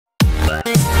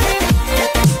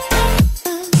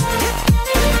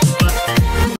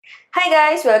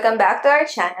guys! Welcome back to our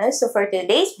channel. So for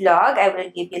today's vlog, I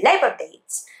will give you live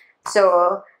updates.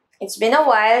 So, it's been a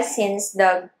while since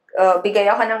bigay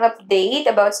ako ng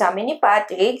update about sa amin ni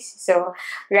Patrick. So,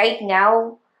 right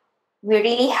now, we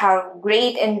really have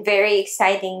great and very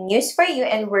exciting news for you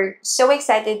and we're so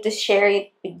excited to share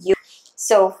it with you.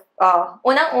 So,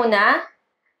 unang-una,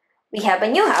 we have a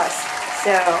new house.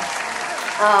 So,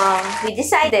 we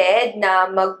decided na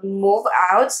mag-move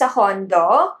out sa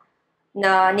condo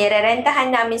na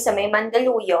nirerentahan namin sa may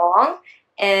Mandaluyong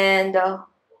and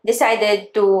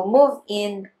decided to move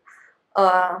in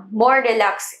a more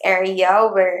relaxed area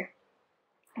where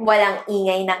walang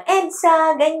ingay ng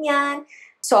EDSA, ganyan.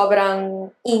 Sobrang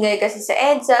ingay kasi sa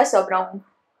EDSA, sobrang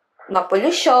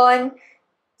mapolusyon.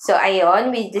 So,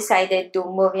 ayun, we decided to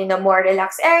move in a more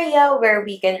relaxed area where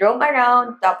we can roam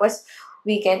around. Tapos,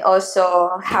 we can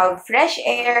also have fresh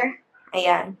air.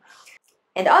 Ayan.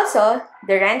 And also,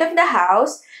 the rent of the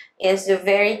house is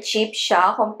very cheap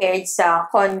siya compared sa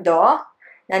condo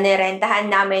na nirentahan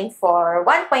namin for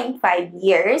 1.5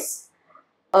 years.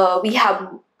 We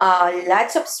have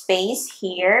lots of space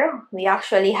here. We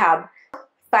actually have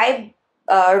 5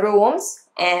 rooms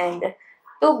and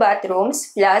 2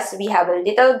 bathrooms. Plus, we have a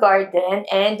little garden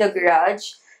and a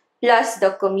garage. Plus,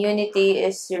 the community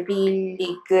is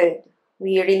really good.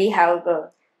 We really have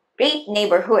a great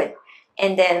neighborhood.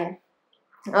 And then,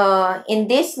 in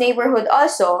this neighborhood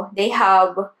also, they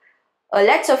have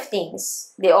lots of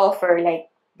things. They offer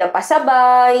like the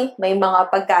pasabay, may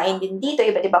mga pagkain din dito,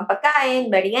 iba't ibang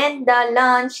pagkain, merienda,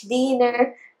 lunch,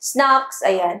 dinner, snacks,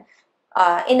 ayan.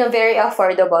 In a very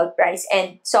affordable price.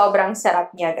 And sobrang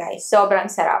sarap niya, guys. Sobrang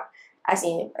sarap. As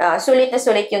in, sulit na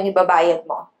sulit yung ibabayad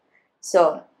mo.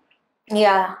 So,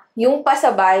 yeah, yung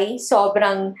pasabay,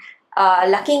 sobrang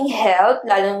laking help,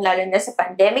 lalong-lalo na sa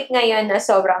pandemic ngayon na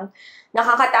sobrang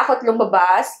nakakatakot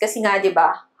lumabas kasi nga, di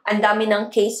ba, ang dami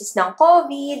ng cases ng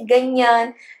COVID,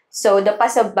 ganyan. So, the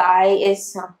pasabay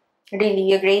is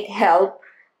really a great help,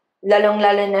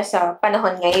 lalong-lalo na sa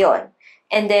panahon ngayon.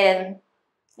 And then,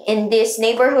 in this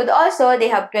neighborhood also,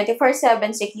 they have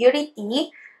 24/7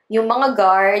 security. Yung mga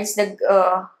guards,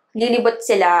 lilibot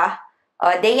sila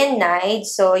day and night,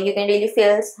 so you can really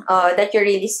feel that you're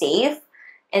really safe.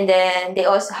 And then, they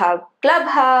also have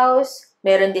clubhouse,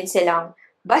 meron din silang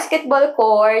basketball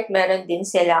court, meron din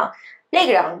silang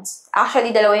playgrounds.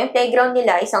 Actually, dalawa yung playground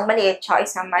nila, isang maliit tsaka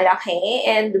isang malaki.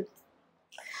 And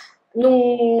nung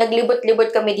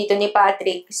naglibot-libot kami dito ni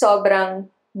Patrick, sobrang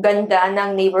ganda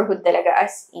ng neighborhood talaga,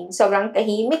 as in. Sobrang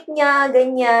tahimik niya,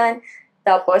 ganyan.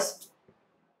 Tapos,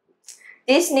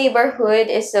 this neighborhood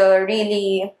is a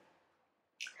really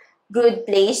good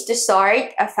place to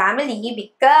start a family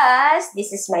because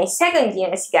this is my second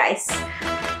news, guys.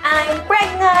 I'm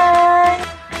pregnant!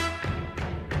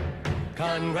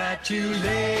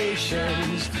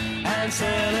 Congratulations and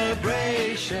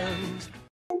celebrations.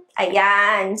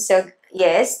 Ayan. So,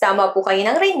 yes, tama po kayo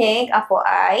ng rinig. Ako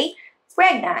ay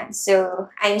pregnant. So,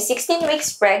 I'm 16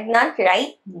 weeks pregnant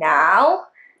right now.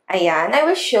 Ayan. I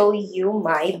will show you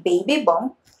my baby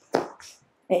bump.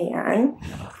 Ayan.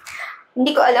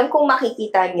 Hindi ko alam kung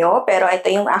makikita nyo, pero ito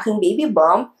yung aking baby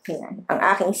bump. Ayan. Ang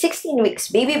aking 16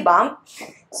 weeks baby bump.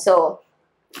 So,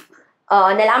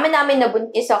 nalaman namin na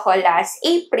buntis ako last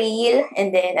April,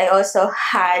 and then I also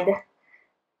had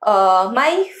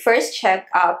my first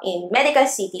check-up in Medical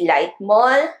City Light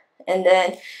Mall, and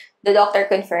then the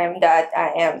doctor confirmed that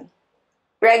I am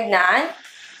pregnant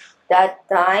that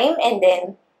time, and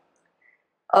then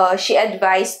she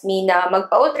advised me na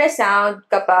magpa-ultrasound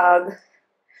kapag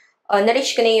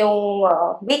na-reach ko na yung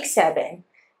week 7.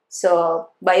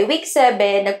 So, by week 7,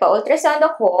 nagpa-ultrasound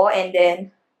ako, and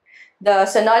then the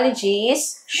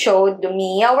sonologist showed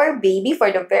me our baby for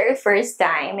the very first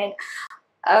time. And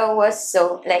I was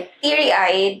so, like,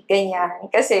 teary-eyed,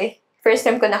 ganyan. Kasi, first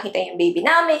time ko nakita yung baby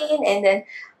namin. And then,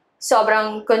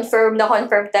 sobrang confirm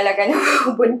talaga na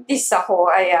buntis ako.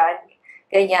 Ayan.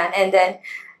 Ganyan. And then,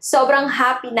 sobrang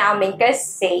happy namin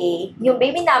kasi yung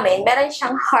baby namin, meron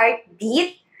siyang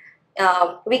heartbeat.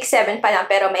 Week 7 pa lang,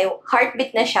 pero may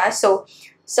heartbeat na siya. So,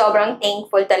 sobrang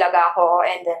thankful talaga ako.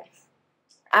 And then,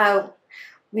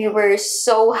 we were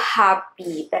so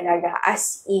happy talaga,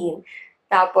 as in.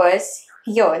 Tapos,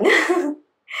 yun.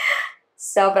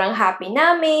 Sobrang happy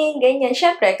namin, ganyan.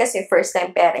 Syempre, kasi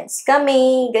first-time parents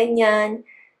kami, ganyan.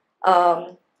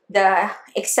 The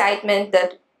excitement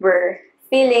that we're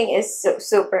feeling is so,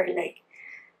 super like,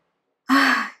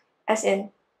 as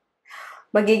in,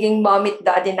 magiging mommy at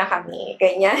daddy na kami,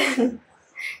 ganyan.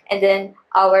 And then,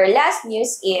 our last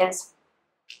news is,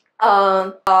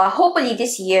 hopefully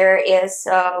this year is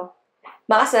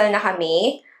makasal na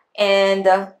kami. And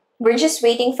we're just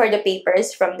waiting for the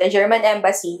papers from the German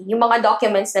embassy. Yung mga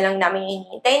documents na lang namin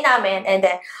hinihintay namin, and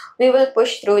then we will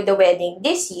push through the wedding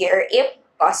this year if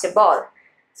possible.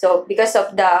 So, because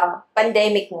of the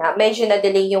pandemic nga, medyo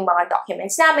na-delay yung mga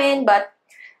documents namin, but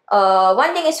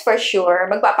one thing is for sure,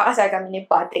 magpapakasal kami ni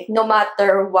Patrick no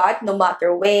matter what, no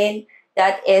matter when,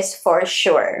 that is for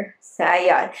sure. So,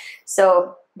 ayun.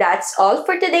 So, that's all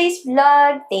for today's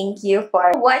vlog. Thank you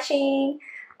for watching.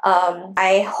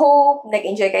 I hope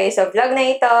nag-enjoy kayo sa vlog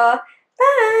na ito.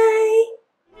 Bye!